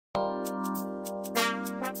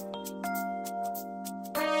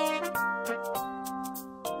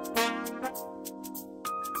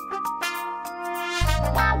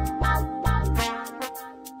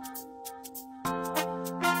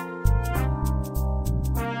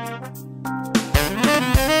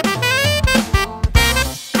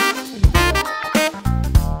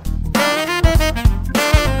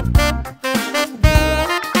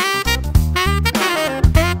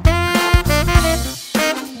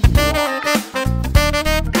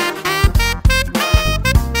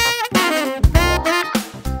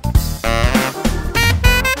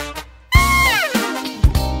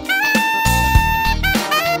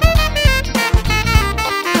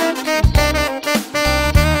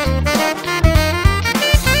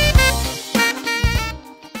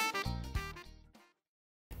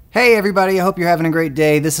Hey everybody, I hope you're having a great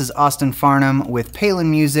day. This is Austin Farnham with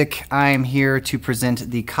Palin Music. I am here to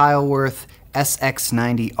present the Keilwerth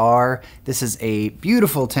SX90R. This is a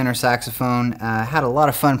beautiful tenor saxophone. Had a lot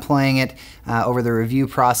of fun playing it over the review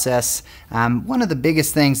process. One of the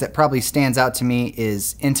biggest things that probably stands out to me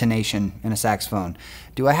is intonation in a saxophone.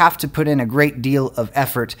 Do I have to put in a great deal of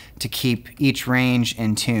effort to keep each range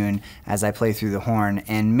in tune as I play through the horn?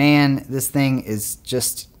 And man, this thing is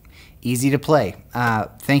just easy to play.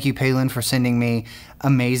 Thank you, Palin, for sending me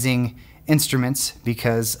amazing instruments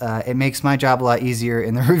because it makes my job a lot easier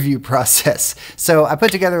in the review process. So I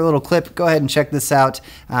put together a little clip. Go ahead and check this out.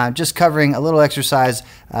 Just covering a little exercise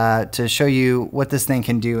to show you what this thing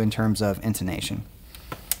can do in terms of intonation.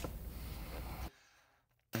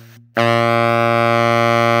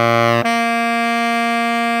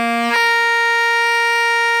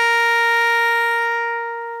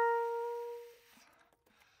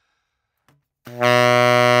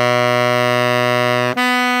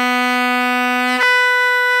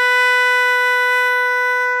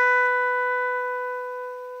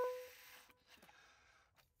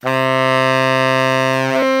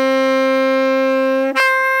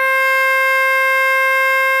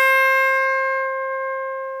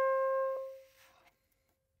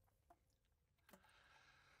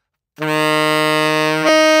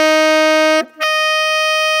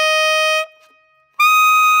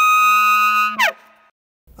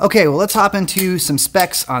 Okay, well, let's hop into some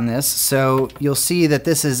specs on this. So you'll see that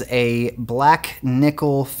this is a black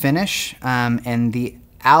nickel finish, and the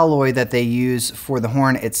alloy that they use for the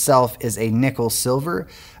horn itself is a nickel silver,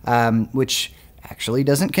 which actually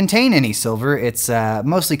doesn't contain any silver. It's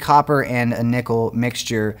mostly copper and a nickel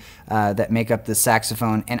mixture that make up the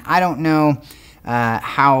saxophone. And I don't know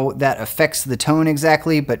how that affects the tone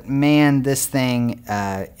exactly, but man, this thing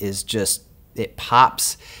is just, it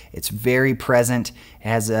pops. It's very present. It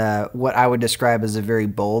has what I would describe as a very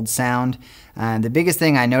bold sound. The biggest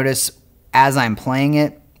thing I notice as I'm playing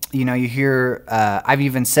it, you know, you hear, I've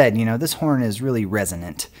even said, you know, this horn is really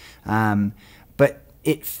resonant. But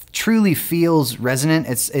it truly feels resonant.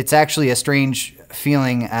 It's actually a strange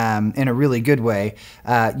feeling in a really good way.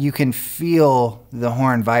 You can feel the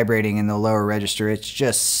horn vibrating in the lower register. It's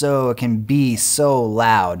just so, it can be so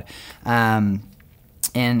loud.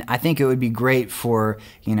 And I think it would be great for,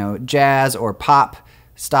 you know, jazz or pop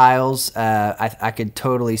styles. I could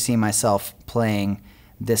totally see myself playing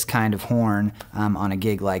this kind of horn on a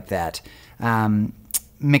gig like that.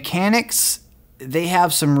 Mechanics, they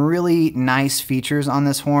have some really nice features on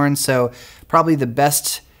this horn. So probably the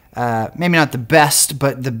best, maybe not the best,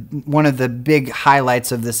 but one of the big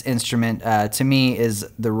highlights of this instrument to me is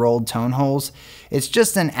the rolled tone holes. It's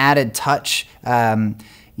just an added touch.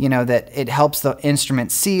 You know, that it helps the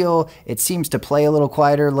instrument seal. It seems to play a little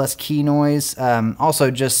quieter, less key noise. Also,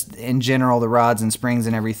 just in general, the rods and springs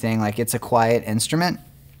and everything, like it's a quiet instrument.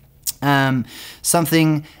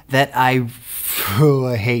 Something that I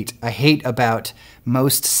hate about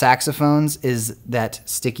most saxophones is that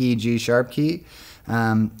sticky G sharp key.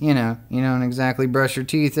 You know, you don't exactly brush your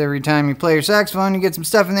teeth every time you play your saxophone. You get some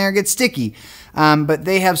stuff in there, it gets sticky. But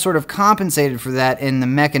they have sort of compensated for that in the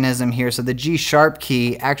mechanism here. So the G sharp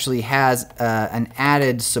key actually has an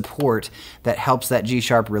added support that helps that G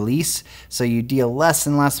sharp release. So you deal less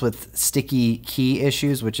and less with sticky key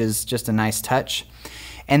issues, which is just a nice touch.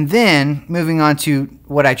 And then moving on to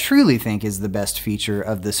what I truly think is the best feature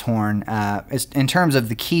of this horn in terms of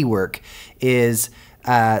the key work is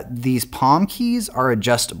these palm keys are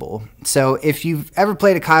adjustable. So if you've ever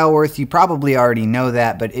played a Keilwerth, you probably already know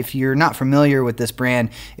that, but if you're not familiar with this brand,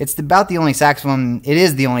 it's about the only saxophone, it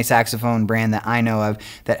is the only saxophone brand that I know of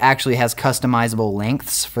that actually has customizable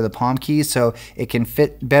lengths for the palm keys, so it can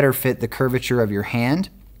better fit the curvature of your hand.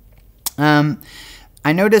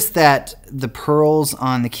 I noticed that the pearls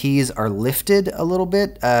on the keys are lifted a little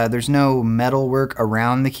bit. There's no metal work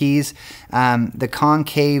around the keys. The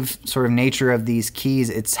concave sort of nature of these keys,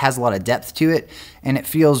 it has a lot of depth to it, and it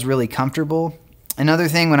feels really comfortable. Another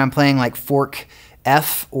thing when I'm playing like fork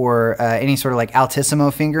F or any sort of like altissimo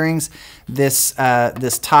fingerings, this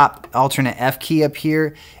top alternate F key up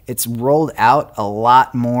here, it's rolled out a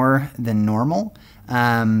lot more than normal.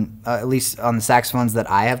 At least on the saxophones that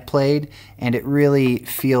I have played, and it really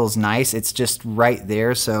feels nice. It's just right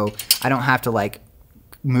there, so I don't have to like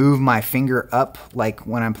move my finger up like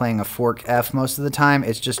when I'm playing a fork F most of the time.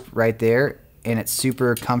 It's just right there, and it's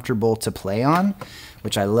super comfortable to play on,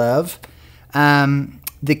 which I love.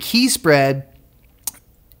 The key spread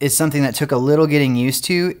is something that took a little getting used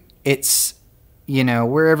to. It's, you know,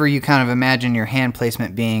 wherever you kind of imagine your hand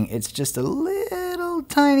placement being, it's just a little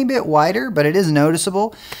tiny bit wider, but it is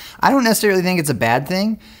noticeable. I don't necessarily think it's a bad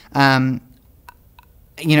thing.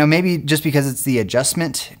 You know, maybe just because it's the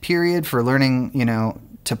adjustment period for learning, you know,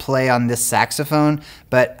 to play on this saxophone,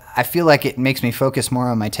 but I feel like it makes me focus more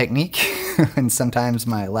on my technique and sometimes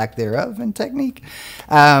my lack thereof in technique.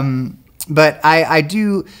 But I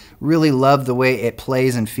do really love the way it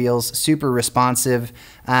plays and feels, super responsive.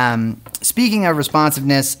 Speaking of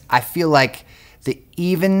responsiveness, I feel like the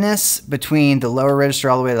evenness between the lower register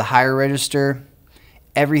all the way to the higher register,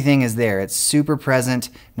 everything is there. It's super present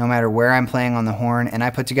no matter where I'm playing on the horn. And I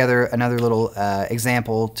put together another little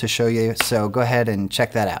example to show you. So go ahead and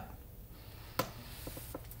check that out.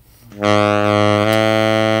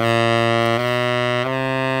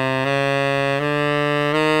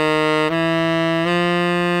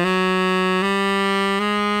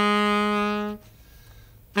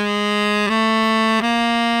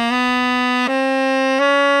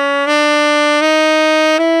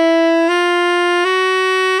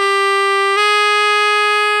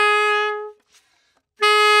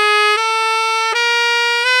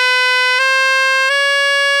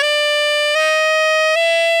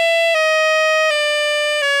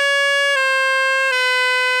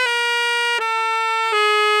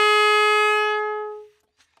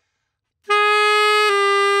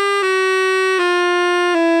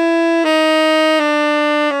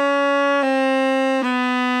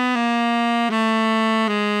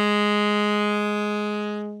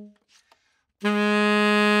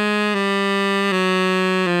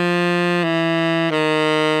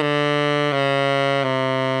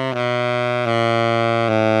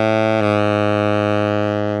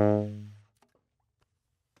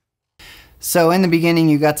 So in the beginning,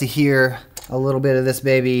 you got to hear a little bit of this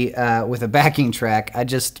baby with a backing track. I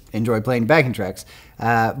just enjoy playing backing tracks.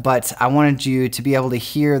 But I wanted you to be able to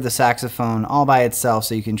hear the saxophone all by itself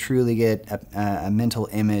so you can truly get a mental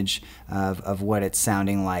image of what it's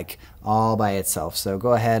sounding like all by itself. So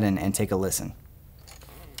go ahead and take a listen.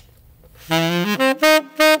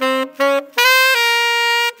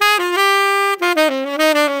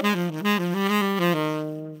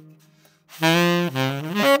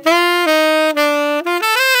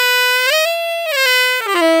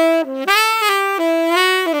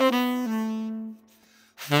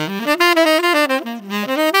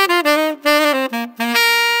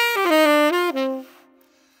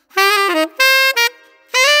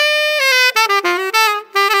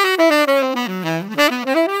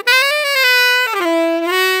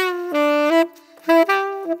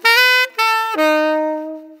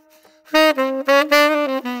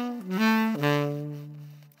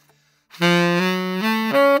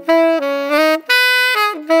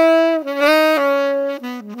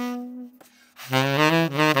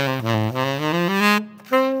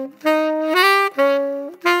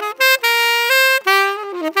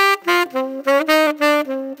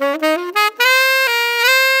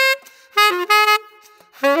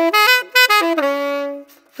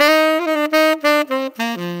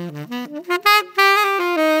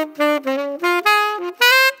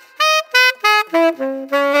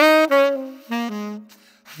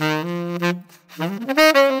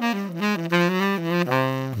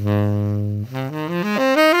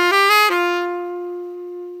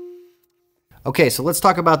 Okay, so let's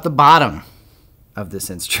talk about the bottom of this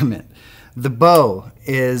instrument. The bow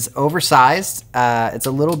is oversized. It's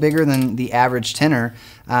a little bigger than the average tenor,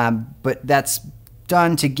 but that's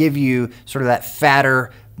done to give you sort of that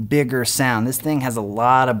fatter, bigger sound. This thing has a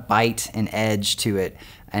lot of bite and edge to it,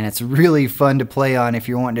 and it's really fun to play on if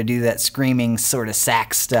you're wanting to do that screaming sort of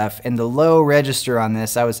sax stuff. And the low register on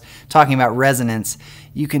this, I was talking about resonance,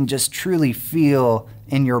 you can just truly feel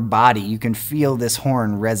in your body. You can feel this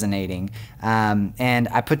horn resonating. And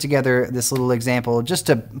I put together this little example just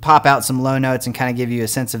to pop out some low notes and kind of give you a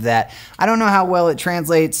sense of that. I don't know how well it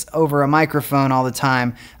translates over a microphone all the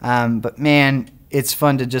time, but man, it's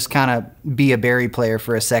fun to just kind of be a Barry player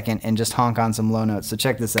for a second and just honk on some low notes. So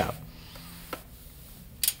check this out.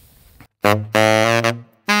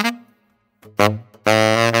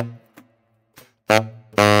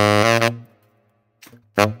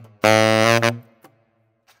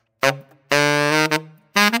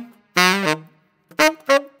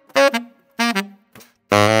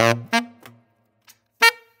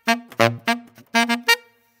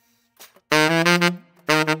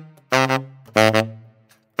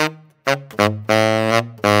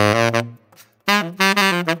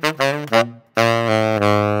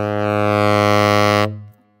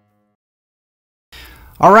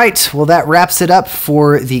 All right, well that wraps it up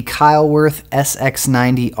for the Keilwerth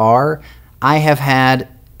SX90R. I have had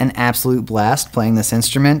an absolute blast playing this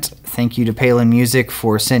instrument. Thank you to Palin Music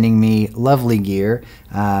for sending me lovely gear.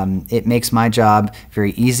 It makes my job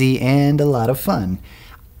very easy and a lot of fun.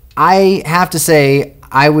 I have to say,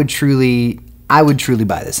 I would truly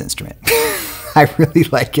buy this instrument. I really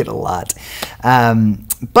like it a lot.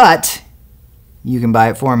 But you can buy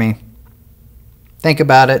it for me. Think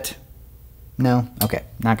about it. No? Okay,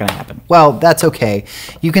 not gonna happen. Well, that's okay.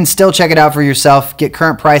 You can still check it out for yourself, get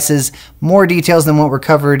current prices, more details than what were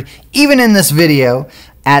covered, even in this video,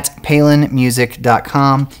 at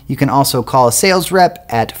palinmusic.com. You can also call a sales rep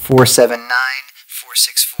at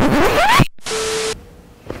 479-464.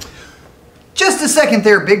 Just a second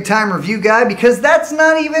there, big time review guy, because that's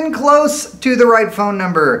not even close to the right phone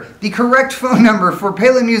number. The correct phone number for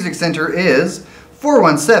Palin Music Center is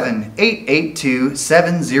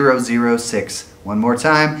 417-882-7006. One more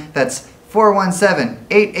time, that's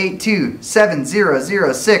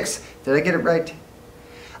 417-882-7006. Did I get it right?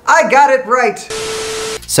 I got it right!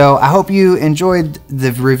 So I hope you enjoyed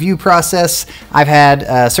the review process.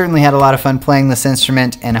 I've certainly had a lot of fun playing this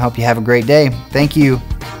instrument, and I hope you have a great day. Thank you.